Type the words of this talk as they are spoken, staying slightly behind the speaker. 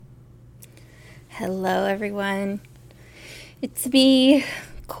Hello, everyone. It's me,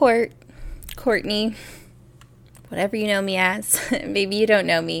 Courtney, whatever you know me as. Maybe you don't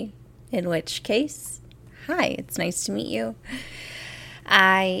know me, in which case, hi, it's nice to meet you.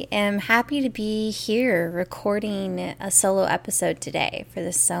 I am happy to be here recording a solo episode today for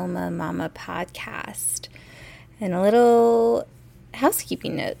the Soma Mama podcast. And a little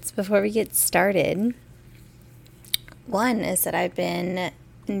housekeeping notes before we get started. One is that I've been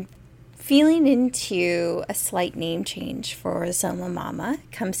feeling into a slight name change for Soma Mama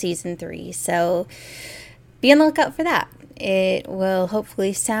come season 3, so be on the lookout for that. It will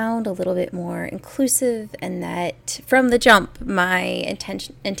hopefully sound a little bit more inclusive, and that from the jump, my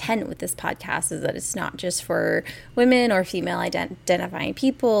intent with this podcast is that it's not just for women or female identifying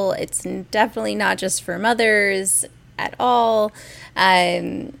people. It's definitely not just for mothers at all.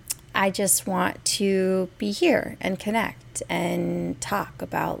 I just want to be here and connect and talk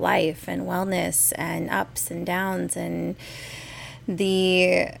about life and wellness and ups and downs and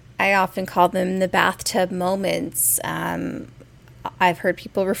I often call them the bathtub moments. I've heard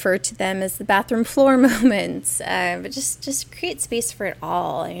people refer to them as the bathroom floor moments, but just create space for it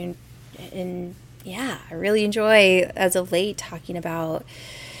all. And yeah, I really enjoy, as of late, talking about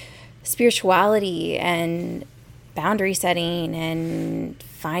spirituality and boundary setting and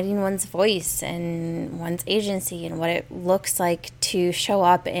finding one's voice and one's agency and what it looks like to show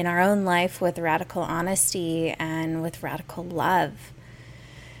up in our own life with radical honesty and with radical love.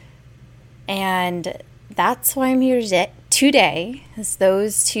 And that's why I'm here today, as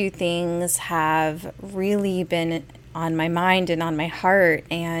those two things have really been on my mind and on my heart.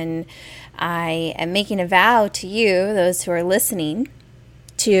 And I am making a vow to you, those who are listening,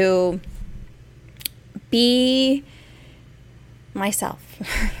 to be myself,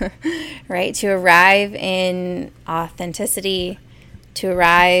 right? To arrive in authenticity, to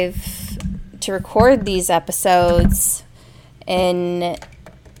record these episodes in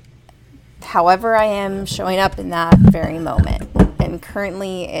however I am showing up in that very moment. And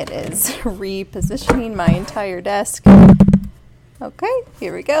currently it is repositioning my entire desk. Okay,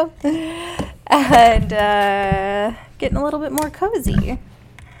 here we go. And getting a little bit more cozy,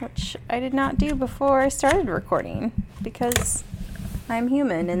 which I did not do before I started recording, because I'm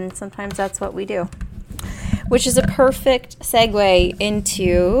human and sometimes that's what we do. Which is a perfect segue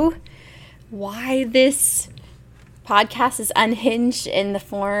into why this podcast is unhinged in the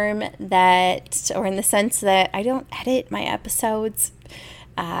form that, or in the sense that I don't edit my episodes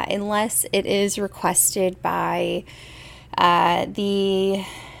unless it is requested by the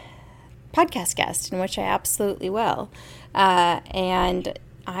podcast guest, in which I absolutely will. And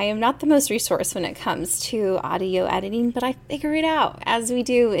I am not the most resourced when it comes to audio editing, but I figure it out, as we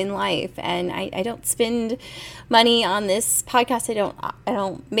do in life. And I don't spend money on this podcast. I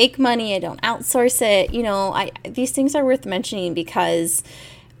don't make money. I don't outsource it. You know, these things are worth mentioning because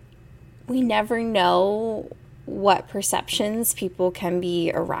we never know what perceptions people can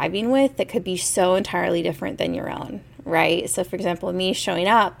be arriving with that could be so entirely different than your own. Right? So, for example, me showing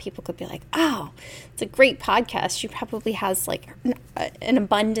up, people could be like, oh, it's a great podcast. She probably has like an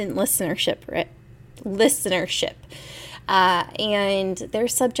abundant listenership. And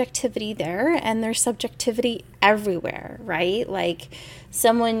there's subjectivity there, and there's subjectivity everywhere, right? Like,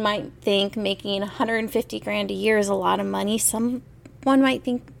 someone might think making $150,000 a year is a lot of money. Someone might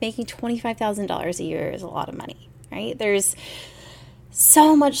think making $25,000 a year is a lot of money, right? There's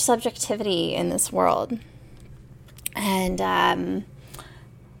so much subjectivity in this world. And,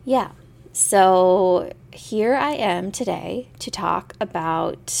 so here I am today to talk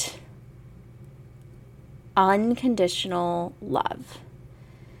about unconditional love.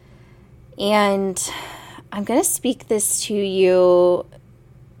 And I'm going to speak this to you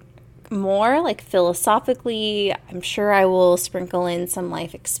more like philosophically. I'm sure I will sprinkle in some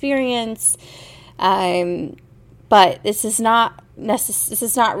life experience. But this is not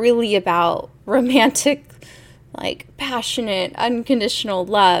really about romantic, like passionate, unconditional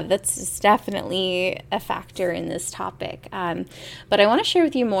love. That's just definitely a factor in this topic. But I want to share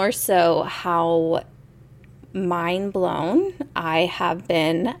with you more so how mind blown I have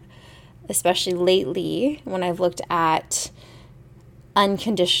been, especially lately when I've looked at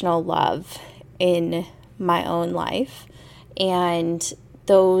unconditional love in my own life and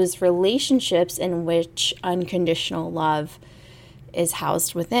those relationships in which unconditional love is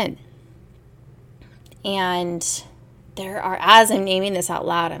housed within. And there are, as I'm naming this out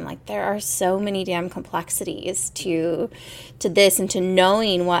loud, I'm like, there are so many damn complexities to this and to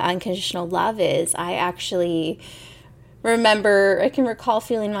knowing what unconditional love is. I actually I can recall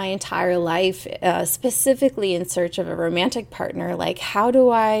feeling my entire life, specifically in search of a romantic partner, like, how do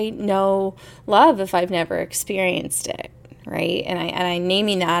I know love if I've never experienced it, right? And I'm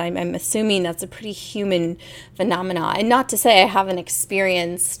naming that, I'm assuming that's a pretty human phenomenon. And not to say I haven't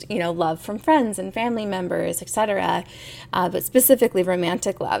experienced, love from friends and family members, etc., but specifically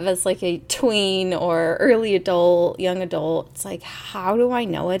romantic love as like a tween or early adult, young adult. It's like, how do I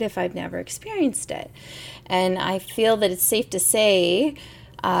know it if I've never experienced it? And I feel that it's safe to say,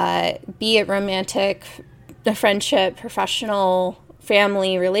 be it romantic, a friendship, professional,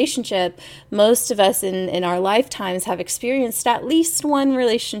 family, relationship, most of us in our lifetimes have experienced at least one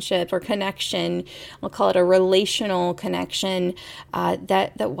relationship or connection, we'll call it a relational connection,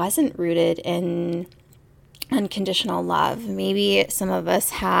 that wasn't rooted in unconditional love. Maybe some of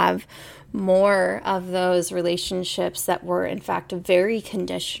us have more of those relationships that were in fact very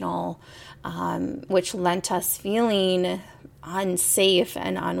conditional, which lent us feeling unsafe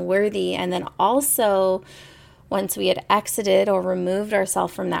and unworthy. And then also, once we had exited or removed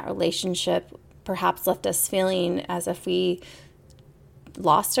ourselves from that relationship, perhaps left us feeling as if we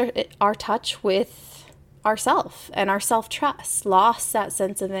lost our touch with ourself and our self-trust, lost that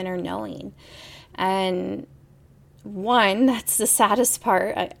sense of inner knowing. And one, that's the saddest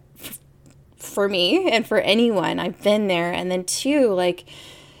part for me and for anyone. I've been there. And then two, like,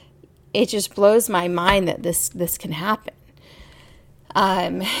 it just blows my mind that this can happen.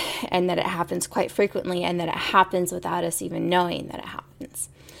 And that it happens quite frequently, and that it happens without us even knowing that it happens.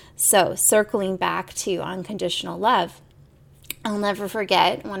 So circling back to unconditional love, I'll never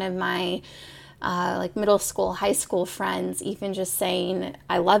forget one of my middle school, high school friends even just saying,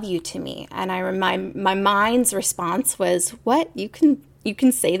 "I love you" to me. And my mind's response was, "What? You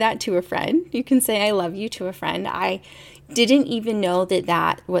can say that to a friend? You can say I love you to a friend?" I didn't even know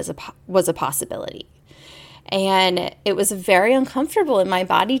that was a possibility. And it was very uncomfortable in my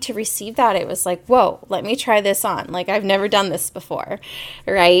body to receive that. It was like, whoa, let me try this on. Like, I've never done this before,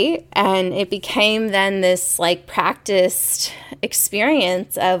 right? And it became then this like practiced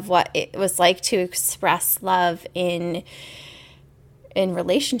experience of what it was like to express love in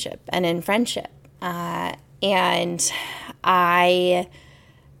relationship and in friendship. And I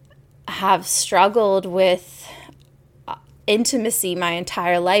have struggled with intimacy my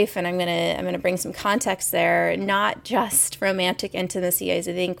entire life, and I'm gonna bring some context there. Not just romantic intimacy, as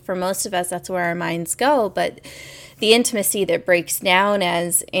I think for most of us that's where our minds go, but the intimacy that breaks down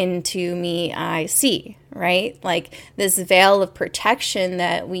as into me I see, right? Like this veil of protection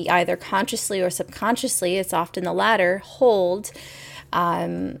that we either consciously or subconsciously, it's often the latter, hold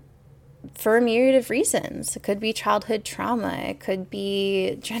for a myriad of reasons. It could be childhood trauma. It could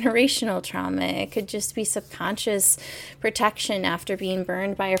be generational trauma. It could just be subconscious protection after being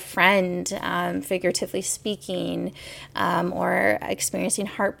burned by a friend, figuratively speaking, or experiencing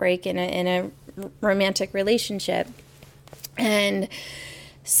heartbreak in a romantic relationship. And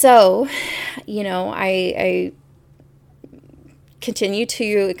so, I continue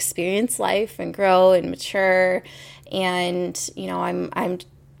to experience life and grow and mature. And, I'm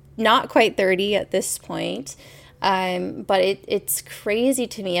not quite 30 at this point, but it's crazy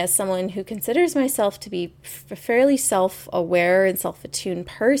to me as someone who considers myself to be a fairly self-aware and self-attuned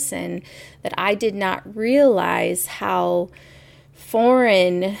person that I did not realize how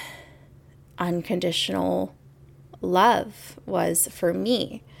foreign unconditional love was for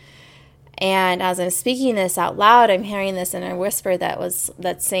me. And as I'm speaking this out loud, I'm hearing this in a whisper that's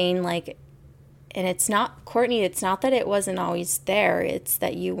saying like, and it's not, Courtney, it's not that it wasn't always there. It's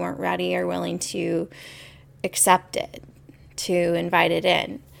that you weren't ready or willing to accept it, to invite it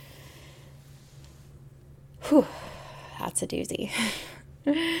in. Whew, that's a doozy.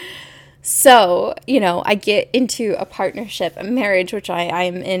 So, I get into a partnership, a marriage, which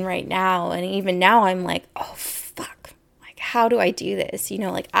I'm in right now. And even now I'm like, oh, fuck. Like, how do I do this?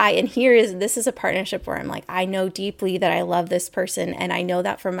 This is a partnership where I'm like, I know deeply that I love this person, and I know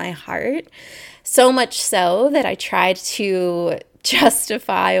that from my heart. So much so that I tried to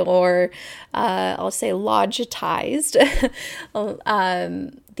justify or I'll say logitized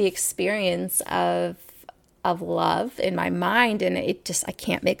the experience of love in my mind, and I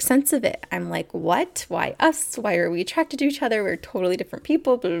can't make sense of it. I'm like, what? Why us? Why are we attracted to each other? We're totally different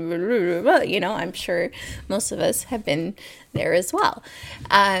people. Blah, blah, blah, blah, blah. I'm sure most of us have been there as well.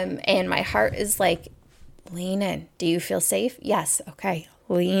 And my heart is like, lean in. Do you feel safe? Yes. Okay.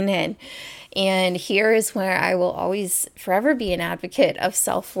 Lean in. And here is where I will always forever be an advocate of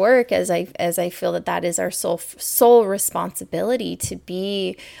self-work, as I feel that is our sole responsibility, to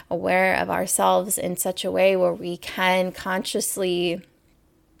be aware of ourselves in such a way where we can consciously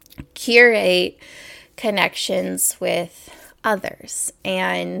curate connections with others.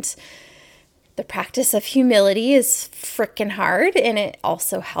 And the practice of humility is freaking hard, and it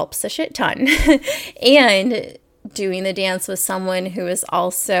also helps a shit ton. And doing the dance with someone who is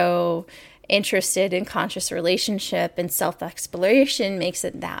also interested in conscious relationship and self-exploration makes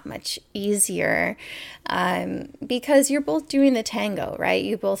it that much easier, because you're both doing the tango, right?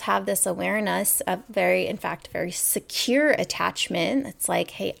 You both have this awareness of very secure attachment. It's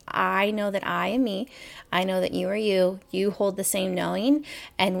like, hey, I know that I am me. I know that you are you. You hold the same knowing,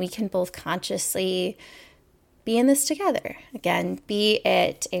 and we can both consciously be in this together. Again, be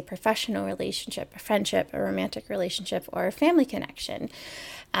it a professional relationship, a friendship, a romantic relationship, or a family connection.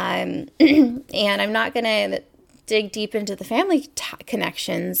 And I'm not going to dig deep into the family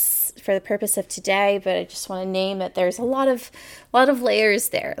connections for the purpose of today, but I just want to name that there's a lot of layers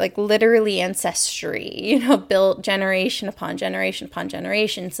there, like literally ancestry, built generation upon generation upon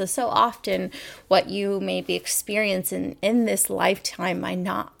generation. So often what you may be experiencing in this lifetime might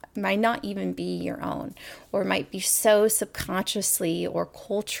not even be your own, or might be so subconsciously or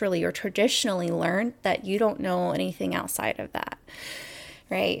culturally or traditionally learned that you don't know anything outside of that,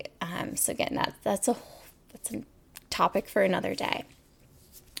 right? So again, that's a topic for another day.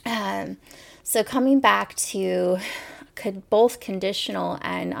 So coming back to both conditional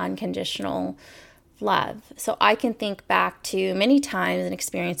and unconditional love. So I can think back to many times and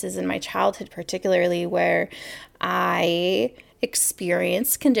experiences in my childhood, particularly where I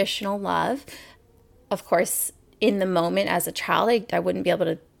experienced conditional love. Of course, in the moment as a child, I wouldn't be able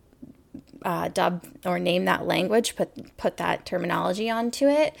to dub or name that language, put that terminology onto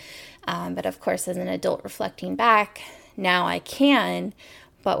it. But of course, as an adult reflecting back, now I can.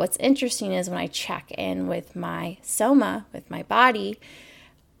 But what's interesting is when I check in with my soma, with my body,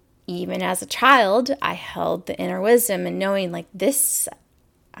 even as a child, I held the inner wisdom and knowing like this,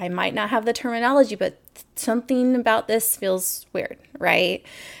 I might not have the terminology, but something about this feels weird, right?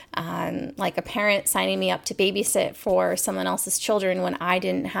 Like a parent signing me up to babysit for someone else's children when I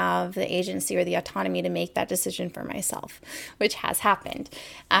didn't have the agency or the autonomy to make that decision for myself, which has happened.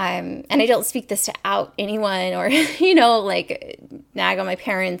 And I don't speak this to out anyone or, like nag on my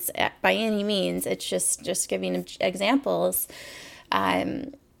parents by any means. It's just giving examples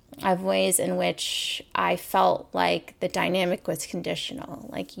of ways in which I felt like the dynamic was conditional.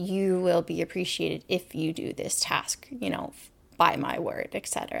 Like you will be appreciated if you do this task, by my word, et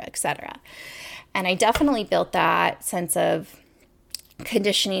cetera, et cetera. And I definitely built that sense of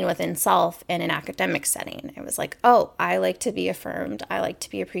conditioning within self in an academic setting. It was like, oh, I like to be affirmed. I like to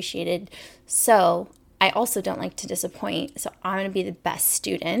be appreciated. So I also don't like to disappoint. So I'm going to be the best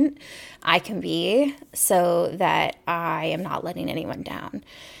student I can be so that I am not letting anyone down.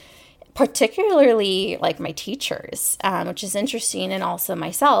 Particularly like my teachers, which is interesting, and also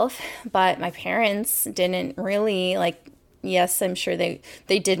myself, but my parents didn't really yes, I'm sure they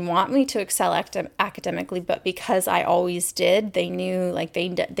did want me to excel academically, but because I always did, they knew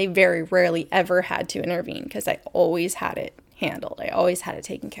they very rarely ever had to intervene because I always had it handled. I always had it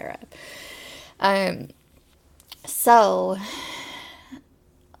taken care of. So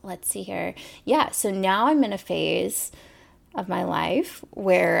let's see here. Yeah, so now I'm in a phase of my life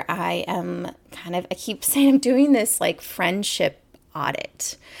where I am I keep saying I'm doing this friendship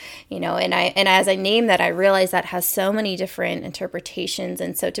audit, and as I name that, I realize that has so many different interpretations.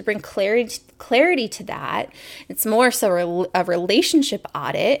 And so to bring clarity to that, it's more so a relationship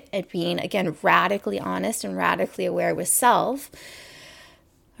audit and being, again, radically honest and radically aware with self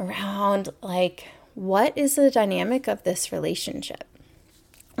around what is the dynamic of this relationship?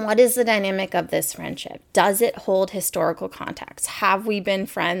 What is the dynamic of this friendship? Does it hold historical context? Have we been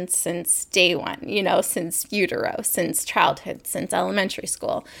friends since day one, since utero, since childhood, since elementary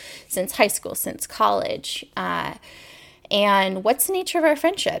school, since high school, since college? And what's the nature of our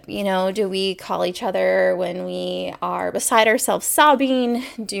friendship? Do we call each other when we are beside ourselves sobbing?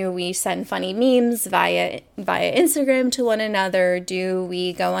 Do we send funny memes via Instagram to one another? Do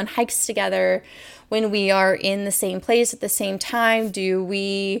we go on hikes together when we are in the same place at the same time? Do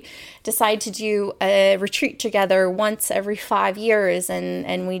we decide to do a retreat together once every 5 years?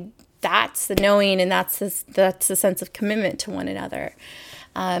 And that's the knowing, and that's the sense of commitment to one another.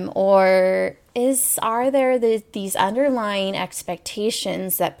 Or are there these underlying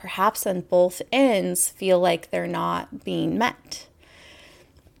expectations that perhaps on both ends feel like they're not being met?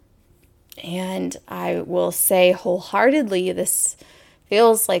 And I will say wholeheartedly, this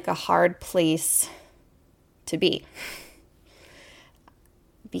feels like a hard place to be.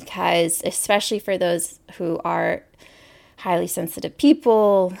 Because especially for those who are highly sensitive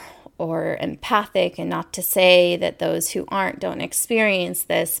people or empathic, and not to say that those who aren't don't experience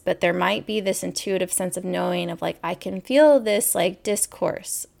this, but there might be this intuitive sense of knowing of like, I can feel this like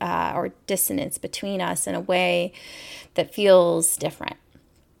discourse or dissonance between us in a way that feels different.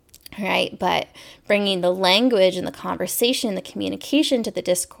 Right? But bringing the language and the conversation, the communication to the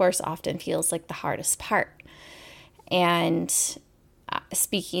discourse often feels like the hardest part. And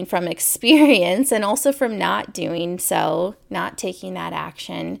speaking from experience and also from not doing so, not taking that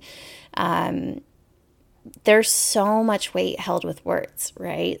action, there's so much weight held with words,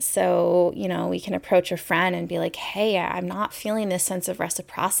 right? So, we can approach a friend and be like, hey, I'm not feeling this sense of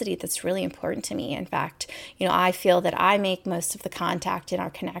reciprocity that's really important to me. In fact, I feel that I make most of the contact in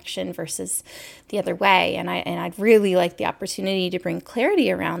our connection versus the other way. And I'd really like the opportunity to bring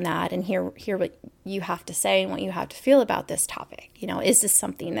clarity around that and hear what you have to say and what you have to feel about this topic. Is this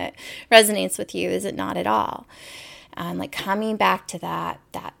something that resonates with you? Is it not at all? Like coming back to that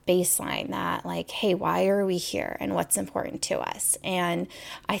baseline, that like, hey, why are we here and what's important to us? And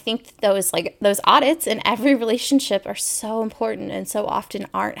I think those audits in every relationship are so important and so often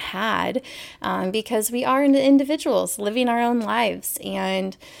aren't had because we are individuals living our own lives.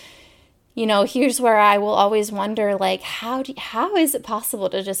 And here's where I will always wonder, like, how is it possible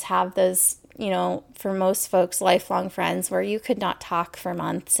to just have those, for most folks, lifelong friends where you could not talk for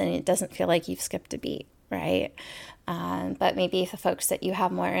months and it doesn't feel like you've skipped a beat, right? But maybe the folks that you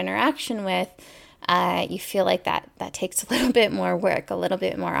have more interaction with, you feel like that takes a little bit more work, a little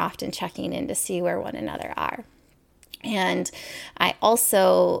bit more often checking in to see where one another are. And I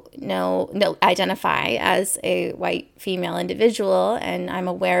also identify as a white female individual, and I'm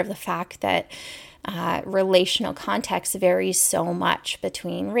aware of the fact that relational context varies so much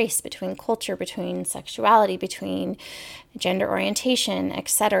between race, between culture, between sexuality, between gender orientation,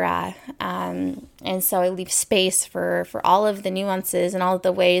 etc. And so I leave space for all of the nuances and all of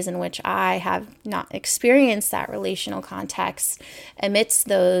the ways in which I have not experienced that relational context amidst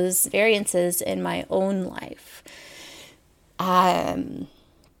those variances in my own life.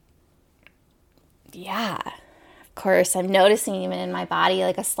 Of course, I'm noticing even in my body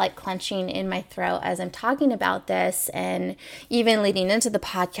like a slight clenching in my throat as I'm talking about this. And even leading into the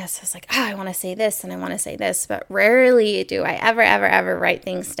podcast, I was like, I want to say this and I want to say this, but rarely do I ever write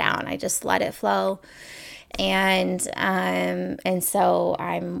things down. I just let it flow. And so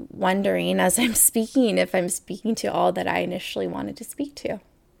I'm wondering as I'm speaking if I'm speaking to all that I initially wanted to speak to,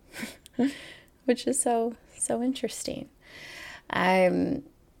 which is so interesting.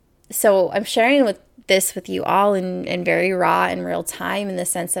 So I'm sharing this with you all in very raw and real time, in the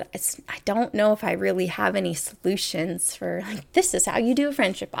sense that I don't know if I really have any solutions for like, this is how you do a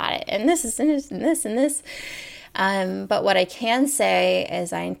friendship audit, and this is and this and this and this. But what I can say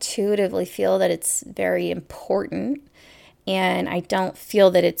is I intuitively feel that it's very important, and I don't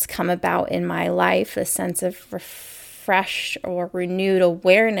feel that it's come about in my life, a sense of refreshed or renewed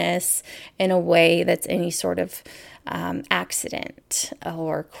awareness in a way that's any sort of accident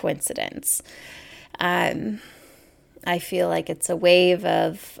or coincidence. I feel like it's a wave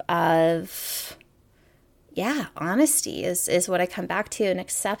of honesty is what I come back to, and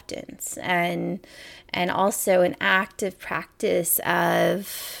acceptance, and also an active practice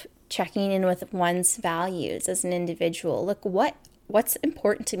of checking in with one's values as an individual. Look, what's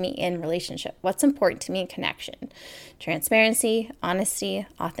important to me in relationship? What's important to me in connection? Transparency, honesty,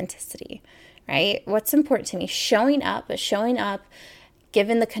 authenticity, right? What's important to me? Showing up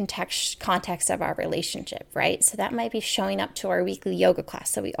given the context of our relationship, right? So that might be showing up to our weekly yoga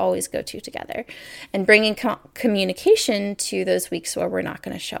class that we always go to together, and bringing communication to those weeks where we're not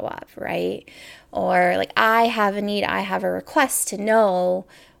going to show up, right? Or like, I have a need, I have a request to know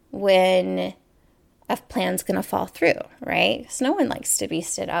when a plan's going to fall through, right? Because no one likes to be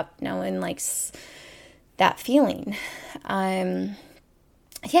stood up. No one likes that feeling. And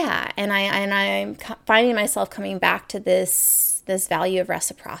I'm finding myself coming back to this value of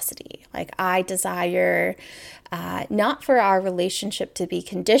reciprocity. Like, I desire not for our relationship to be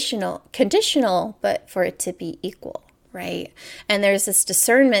conditional, but for it to be equal, right? And there's this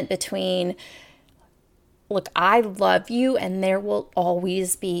discernment between, look, I love you, and there will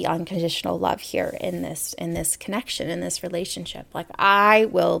always be unconditional love here in this connection, in this relationship. Like, I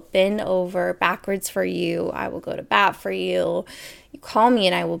will bend over backwards for you. I will go to bat for you. You call me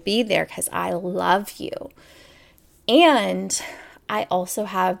and I will be there because I love you. And I also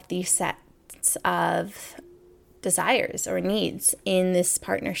have these sets of desires or needs in this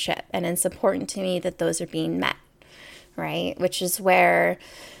partnership, and it's important to me that those are being met, right? Which is where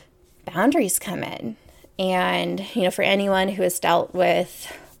boundaries come in. And, for anyone who has dealt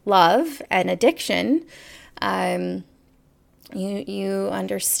with love and addiction, You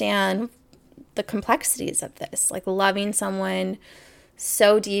understand the complexities of this, like loving someone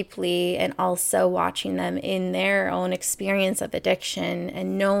so deeply and also watching them in their own experience of addiction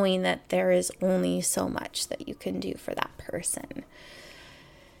and knowing that there is only so much that you can do for that person.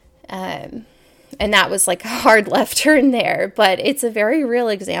 And that was like a hard left turn there, but it's a very real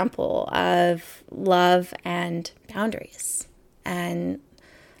example of love and boundaries and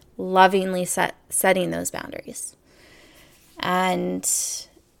lovingly setting those boundaries. And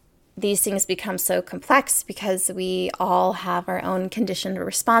these things become so complex because we all have our own conditioned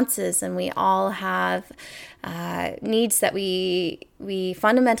responses, and we all have needs that we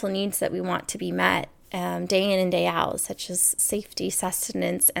fundamental needs that we want to be met day in and day out, such as safety,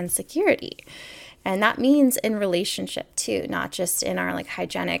 sustenance, and security. And that means in relationship too, not just in our like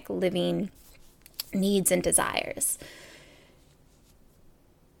hygienic living needs and desires.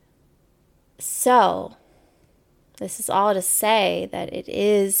 So this is all to say that it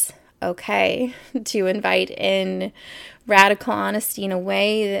is okay to invite in radical honesty in a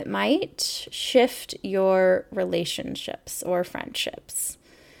way that might shift your relationships or friendships.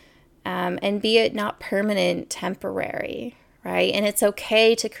 And be it not permanent, temporary, right? And it's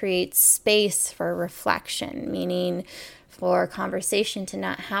okay to create space for reflection, meaning for conversation to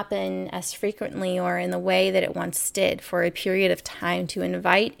not happen as frequently or in the way that it once did, for a period of time to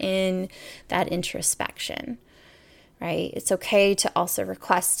invite in that introspection, right? It's okay to also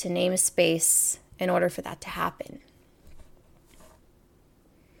request to name a space in order for that to happen.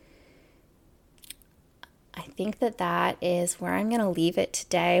 I think that is where I'm going to leave it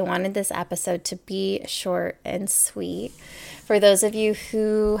today. I wanted this episode to be short and sweet. For those of you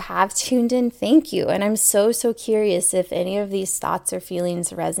who have tuned in, thank you. And I'm so curious if any of these thoughts or feelings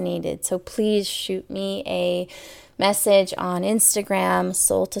resonated. So please shoot me a message on Instagram,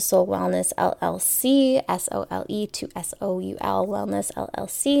 Soul to Soul Wellness LLC, SOLE to SOUL Wellness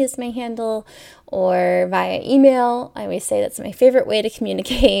LLC is my handle, or via email. I always say that's my favorite way to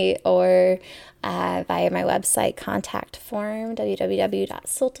communicate, or via my website contact form,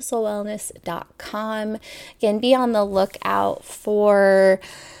 www.soultosoulwellness.com. Again, be on the lookout for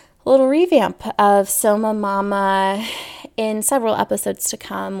a little revamp of Soma Mama in several episodes to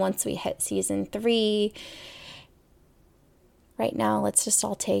come once we hit season 3. Right now, let's just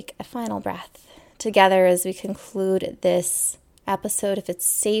all take a final breath together as we conclude this episode. If it's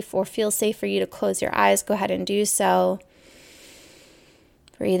safe or feels safe for you to close your eyes, go ahead and do so.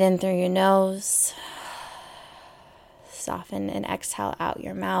 Breathe in through your nose. Soften and exhale out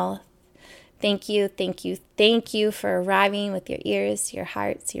your mouth. Thank you for arriving with your ears, your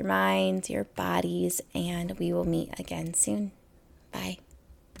hearts, your minds, your bodies, and we will meet again soon. Bye.